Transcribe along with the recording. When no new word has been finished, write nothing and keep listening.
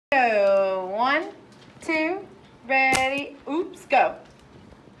1, 2, ready, oops, go.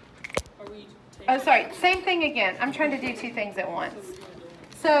 Oh, sorry, same thing again. I'm trying to do two things at once.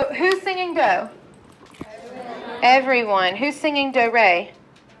 So, who's singing do? Everyone. Who's singing do re?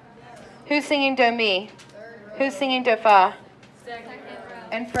 Who's singing do mi? Who's singing do fa?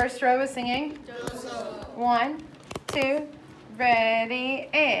 And first row is singing? 1, 2, ready,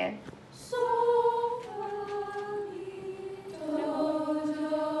 and.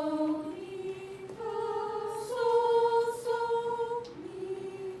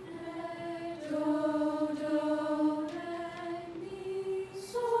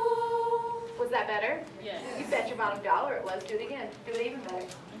 Was that better? Yes. You bet your bottom dollar it was. Do it again. Do it even better.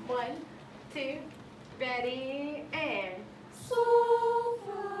 1, 2, ready, and.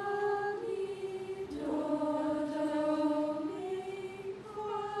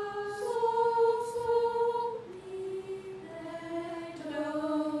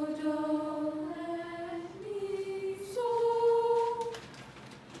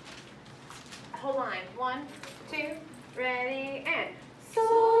 Whole line. 1, 2, ready, and. So,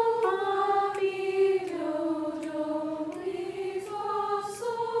 fa, mi, do, do, mi, fa,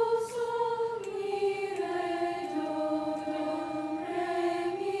 so, mi, re, do, re,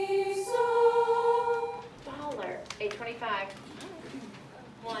 mi, so. Dollar. 825.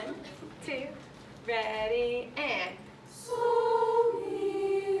 1, 2, ready, and. So,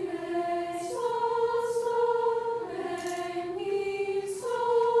 mi, re, so, re, mi, so,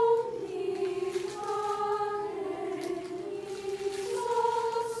 mi, fa, re, mi,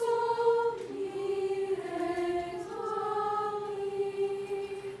 so, mi, re, fa, mi.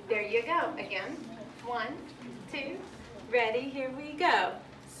 There you go. Again. 1, 2, ready, here we go.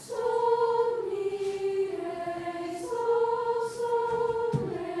 So, mi, re, so,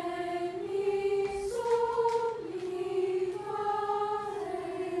 re, mi, so, mi, fa,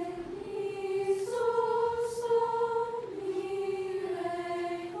 re, mi, so, mi, re,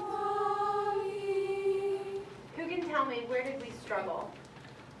 fa, mi. Who can tell me, where did we struggle?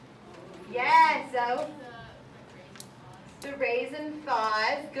 Yes, so the raise and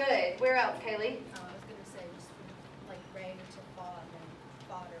fas. Good. Where else, Kaylee? I was going to say just like re to fa and then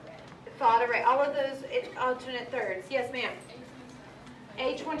fa to re. Fa to re. All of those alternate thirds. Yes, ma'am.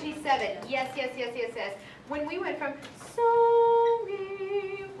 A27. Yes, yes, yes, yes, yes. When we went from so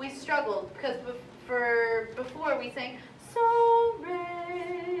re, we struggled because before we sang so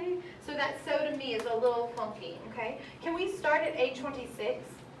re. So that so to me is a little funky. Okay. Can we start at A26?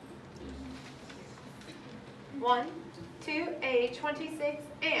 1, 2, A26,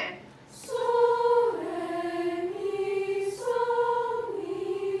 and. So, re, mi, so,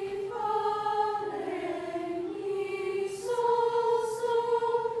 mi, fa, re, mi, so,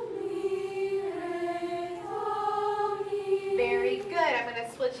 mi, re, fa, mi. Very good. I'm going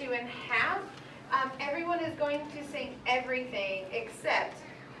to split you in half. Everyone is going to sing everything except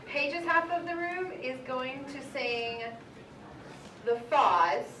Paige's half of the room is going to sing the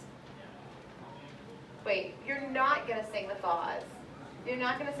fas. Wait, you're not going to sing the fas. You're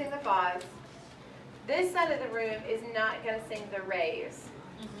not going to sing the fas. This side of the room is not going to sing the rays.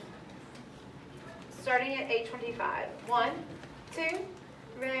 Starting at 825. 1, 2,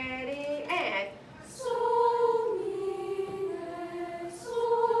 ready, and. So, mi, re, so,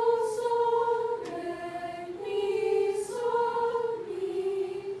 re, mi, so,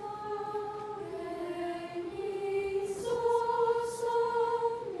 mi, fa, re, mi, so,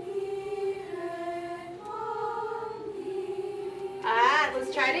 mi, re, fa, mi.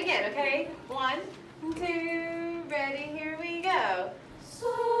 Let's try it again, okay? 1, 2, ready, here we go.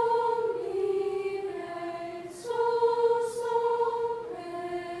 So, mi, re, so,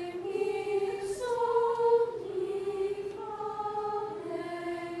 re, mi, so, mi, fa, re,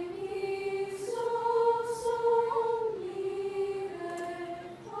 mi, so, mi, re,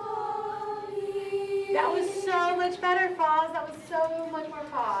 fa, mi. That was so much better, Foz. That was so much more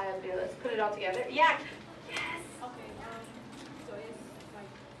fun. Let's put it all together. Yeah. Yes. Okay, so it's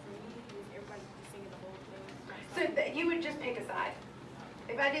like, for me, is everybody just singing the whole thing? So you would just pick a side.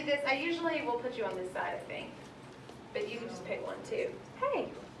 If I do this, I usually will put you on this side, I think. But you can just pick one, too.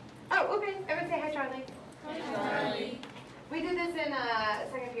 Hey. Oh, okay. Everyone say hi, Charlie. Hi, Charlie. We did this in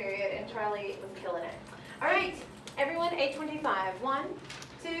second period, and Charlie was killing it. All right. Everyone, 825. 1,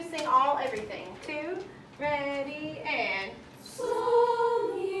 2, sing all, everything. 2, ready, and.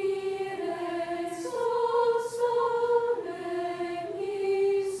 So, mi, re, so, re, mi,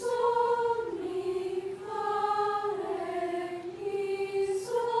 so, mi, fa, re, mi,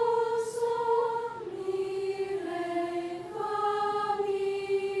 so, mi, re, fa,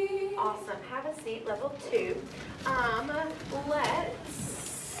 mi. Awesome. Have a seat, level 2.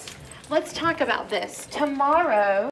 Let's let's talk about this. Tomorrow,